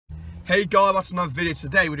Hey guys, that's another video.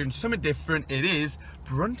 Today we're doing something different. It is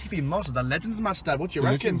Brunty v Mozza, the Legends match, Dad. What do you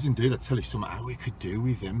reckon? Legends indeed. I tell you something how we could do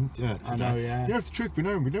with them today. I know, yeah. You know, if the truth be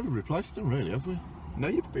known, we never replaced them really, have we? No,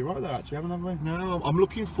 you'd be right there actually, haven't we? No, I'm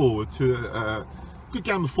looking forward to a good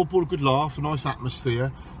game of football, a good laugh, a nice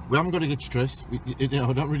atmosphere. We haven't got to get stressed. I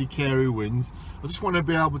don't really care who wins. I just want to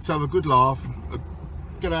be able to have a good laugh,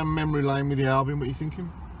 get down memory lane with the Albion. What are you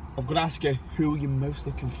thinking? I've got to ask you, who are you most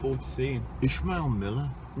looking forward to seeing? Ishmael Miller.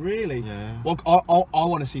 Really? Yeah. Well, I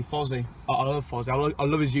want to see Fozzie. I love Fozzie. I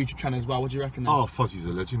love his YouTube channel as well. What do you reckon? Then? Oh, Fozzie's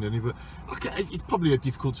a legend, isn't he? But okay, it's probably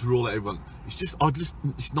difficult to rule out everyone. It's just,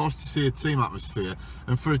 it's nice to see a team atmosphere,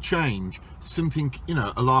 and for a change, something, you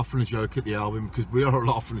know, a laugh and a joke at the Albion, because we are a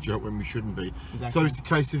laugh and a joke when we shouldn't be. Exactly. So it's a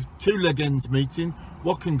case of two legends meeting.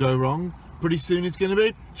 What can go wrong? Pretty soon it's going to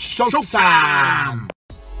be Showtime!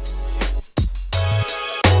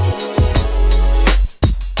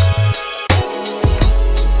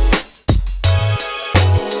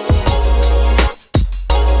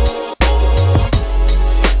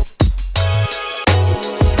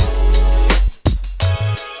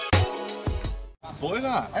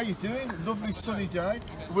 Boiler, how you doing? Lovely sunny day.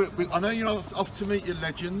 I know you're off to meet your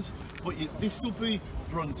legends, but this will be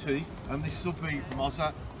Brunty and this will be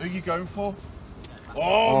Mozza. Who are you going for?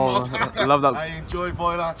 Oh, Mozza! I love that. Hey, enjoy,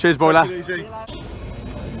 Boiler. Cheers, Boiler. Take it easy.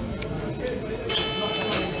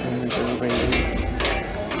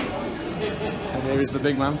 And here is the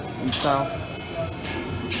big man himself.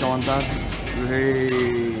 Go on, Dad.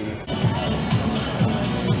 Reid.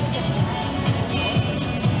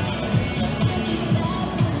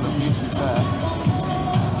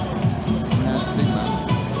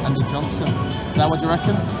 Is that what you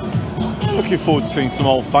reckon? Looking forward to seeing some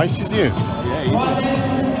old faces, you? Yeah, easy.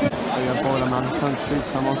 Oh yeah, Boiler man, can't shoot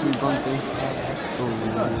some Aussie Brunty.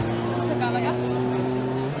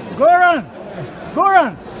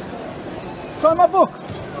 Goran! Sign my book!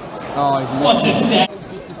 Oh, he's missed. What's a set?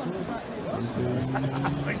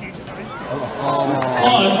 Oh,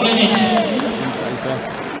 finish!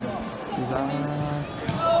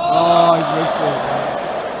 Oh, he's missed it.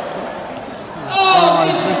 Oh,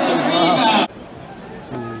 he's missed it as well.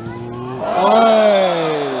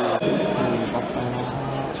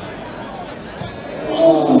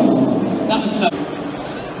 That was close.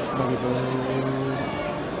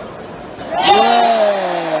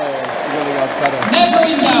 Never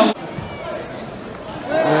in doubt.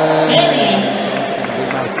 There it is.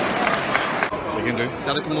 You can do.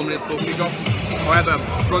 Dad, come 1 minute before kick off. However,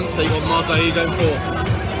 Brunty or Mozza, are you going for?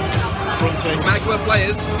 Brunty. Manicular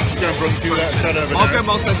players. Go Brunty without a shadow of a doubt. I'll go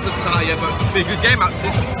Mozza tonight, yeah, but it'll be a good game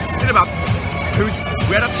actually. You know about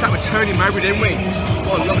we had a chat with Tony Mowbray, didn't we?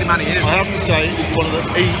 What a lovely man he is. I have to say, he's one of the,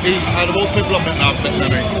 out of all people I've met now,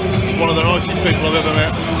 he's one of the nicest people I've ever met.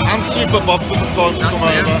 And Super Bob took the time to come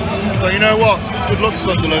over. So you know what? Good luck,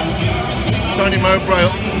 Sunderland. Tony Mowbray,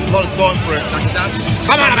 a lot of time for it. Thank you, Dad.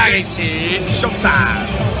 Come on, mate! It's Showtime!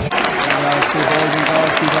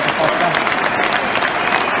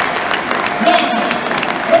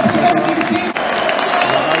 Representing team.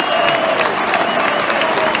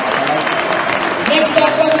 Next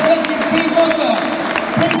up, representing Team Mozza,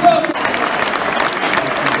 picks up.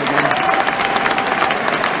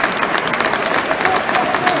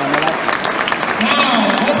 Now,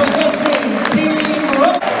 representing Team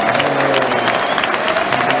Reid.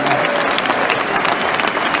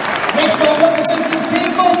 Next up, representing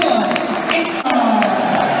Team Mozza, it's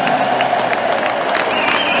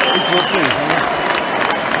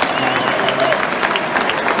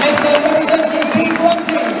next up, representing Team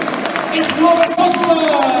Brunty, it's Robert Johnson.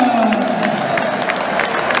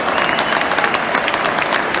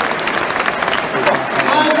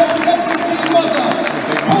 And representing Team Mozza,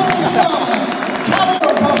 Paul Shine,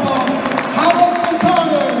 Caliber Papa, Harold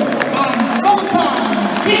Sultano, and Sultan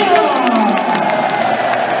Kira.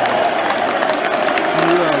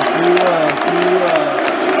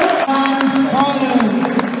 And finally,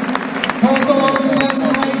 both of us like to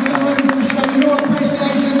raise the room to show your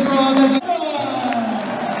appreciation for our legends.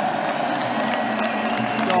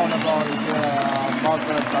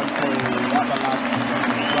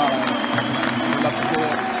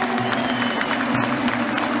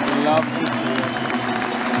 Love to see it.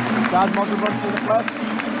 Dad, Mozza Brunty in the flesh.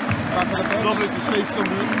 Back of the pitch. Lovely to see some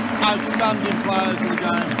outstanding players in the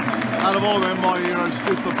game. Out of all them, my hero,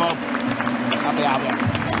 Super Bob. Happy.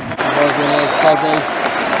 Fozzie.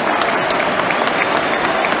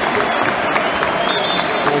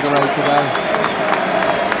 All the way today.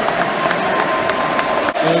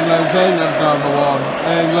 England's number one.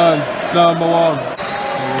 England's number one.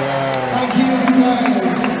 Yeah. Thank you, Dave.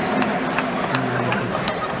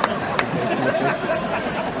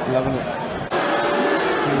 Loving it.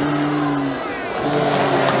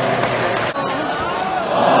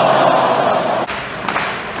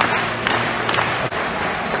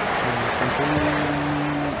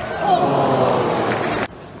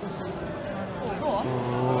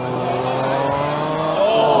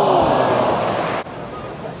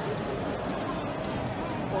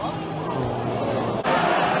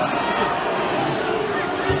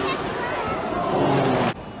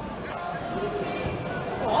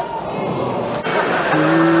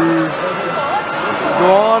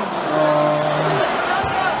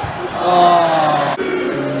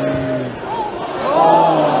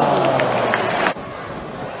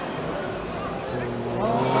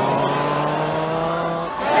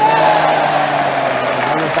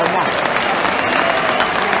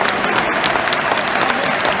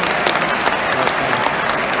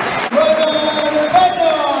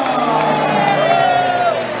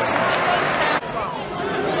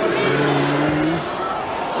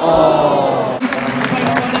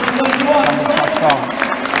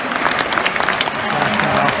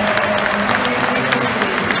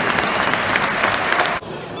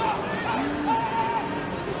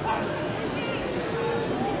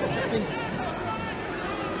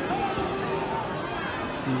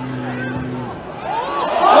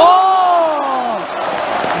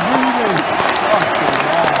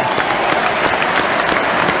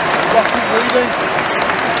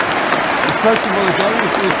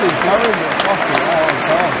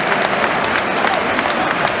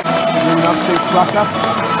 Well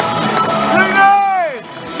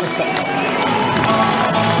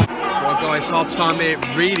guys, half time here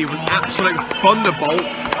really was an absolute thunderbolt.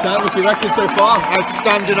 What do you reckon so far?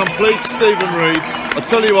 Outstanding. I'm pleased, Stephen Reid. I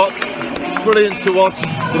tell you what, brilliant to watch,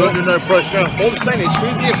 but under no pressure. All I'm saying is,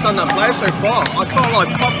 who's the standout player so far? I can't like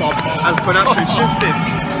Pop-Up has been absolutely shifted.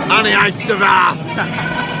 And he hates the VAR.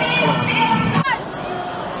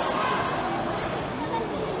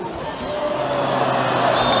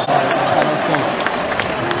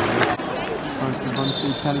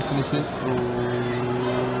 Can he finish it?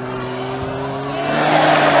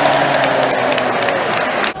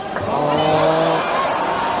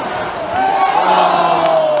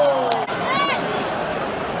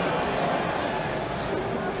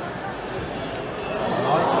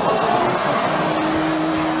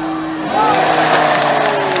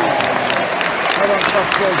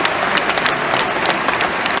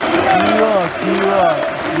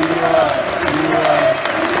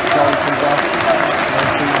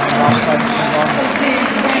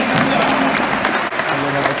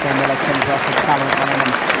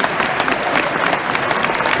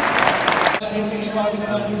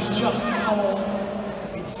 Who's just come off.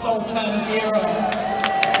 It's Sultan Gira.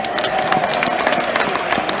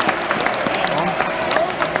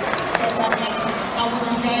 Sultan, how was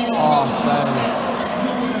the game? How would you assess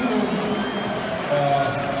your performance?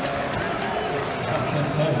 I can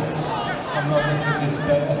say I'm not the fittest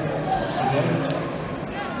player today,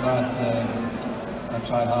 but I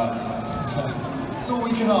try hard. It's all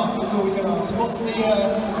we can ask. It's all we can ask. What's the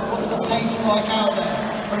pace like out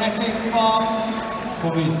there? Frenetic, fast?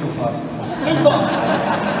 For me, it's too fast. Too fast?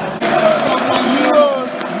 Sultan Gira.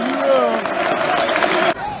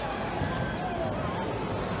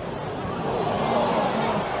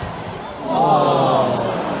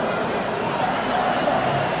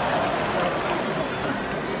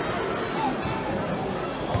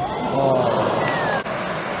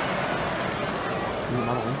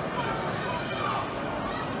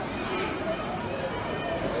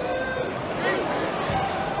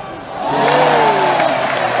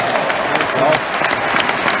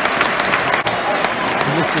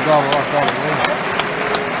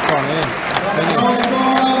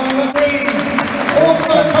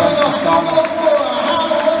 Also coming off,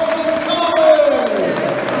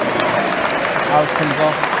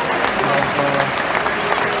 goal scorer,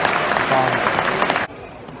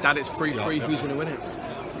 Dad, it's 3-3. Who's going to win it?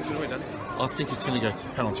 Who's going to win, Dad? I think it's going to go to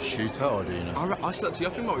penalty shootout, you know. I said that to you. I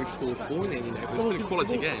think it might be 4-4 in it, you know. It's been a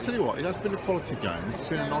quality game. I'll tell you what, it has been a quality game. It's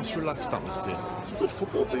been a nice, relaxed atmosphere. It's good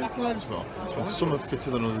football being played as well. And some are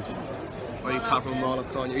fitter than others. Well, you tap from Marlon,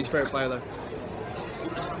 can't you? He's a favourite player, though.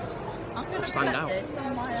 Stand out.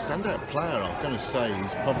 Standout player, I'm going to say,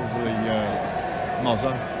 is probably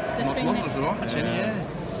Mozzo. Mozzo's alright, actually, yeah.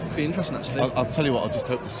 Be interesting, actually. I'll tell you what, I just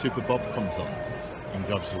hope the Super Bob comes on and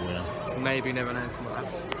grabs the winner. Maybe, never know. Come on,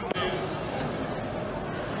 lads.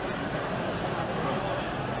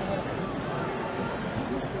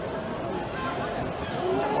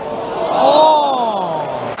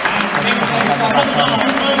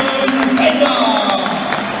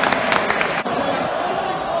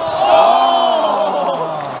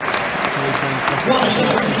 What a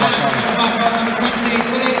shot. And back on number 20,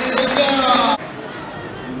 Philippe Teixeira.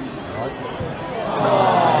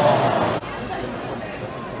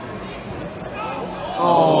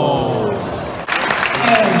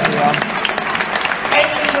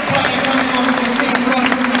 Extra play coming on from the team front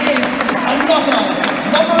is another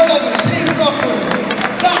number 11 big stopper,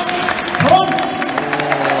 Zach Pront.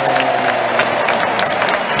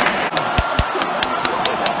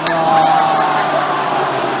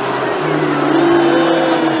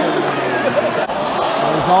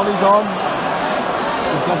 He's on.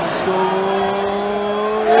 He's definitely scored.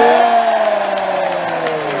 Yeah!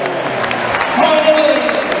 Finally,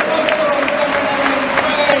 goal scorer is number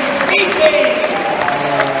 11, Reid.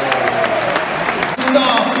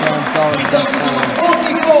 Start. He's up to number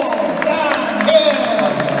 44, Dan Hill.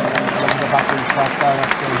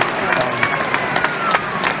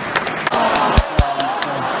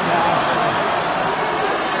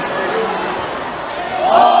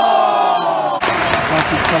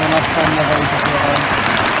 Someone else from the very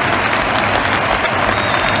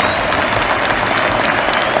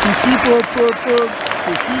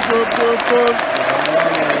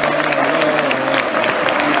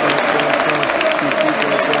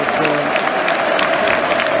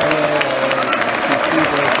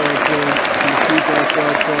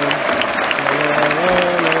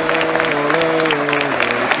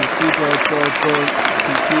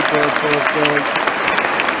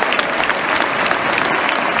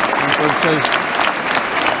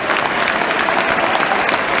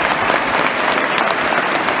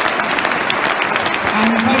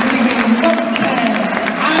And placing in number 10,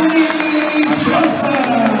 Andy Johnson.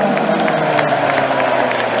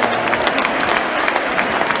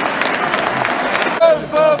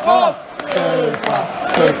 Super Bob! Super Bob!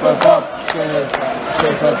 Super Bob!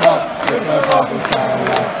 Super Bob!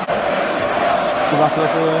 Go back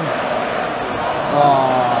up there. Oh,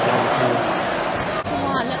 Come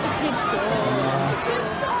on, let the kids go.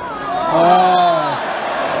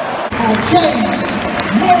 For James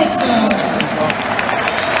Morrison.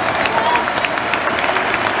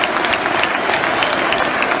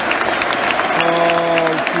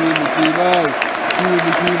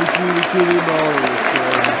 Cutie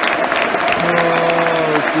Morrison.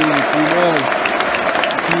 Oh, cutie Morrison.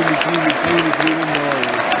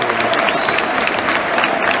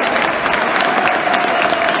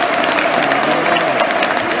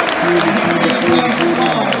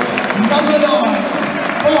 Number 9,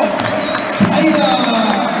 Bob Taylor.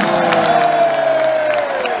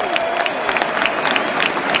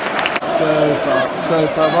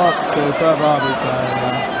 Super Bob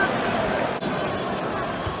Taylor.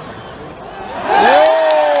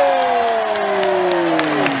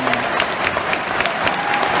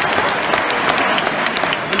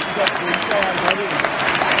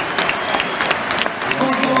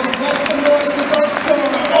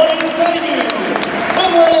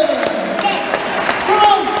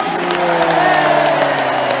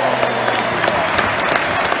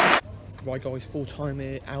 Right guys, full time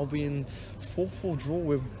here, Albion 4-4 draw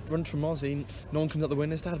with Run Tremozzi. No one comes out the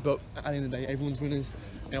winners, Dad, but at the end of the day, everyone's winners,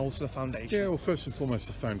 and also the foundation. Yeah, well, first and foremost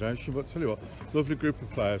the foundation, but tell you what, lovely group of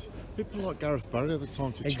players. People like Gareth Barry at the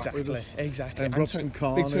time to chat with us. Exactly. And Robson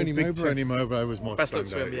Khan, Big Tony Mowbray was my best luck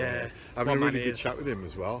standout. to him, yeah. Having a really good chat with him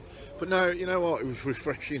as well. But no, you know what, it was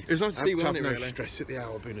refreshing. It was nice to see, wasn't it, no really? stress at the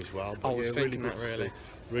Albion as well. But I was thinking that, really.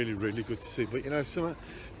 Really good to see. But you know, some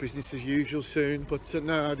business as usual soon. But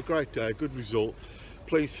no, I had a great day, good result.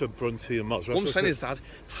 Pleased for Brunty and Mott's. What I'm saying is, Dad,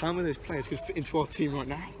 how many of those players could fit into our team right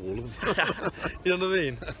now? All of them. You know what I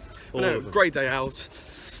mean? All of them. Great day out.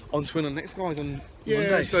 On to win on next, guys, on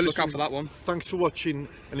Monday. So look out for that one. Thanks for watching,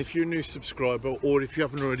 and if you're a new subscriber, or if you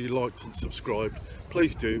haven't already liked and subscribed,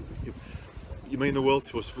 please do. You mean the world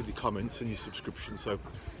to us with your comments and your subscription, so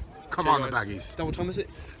come on, the baggies. Now what time is it?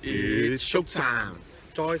 It's showtime.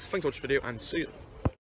 Guys, thanks for watching the video, and see you.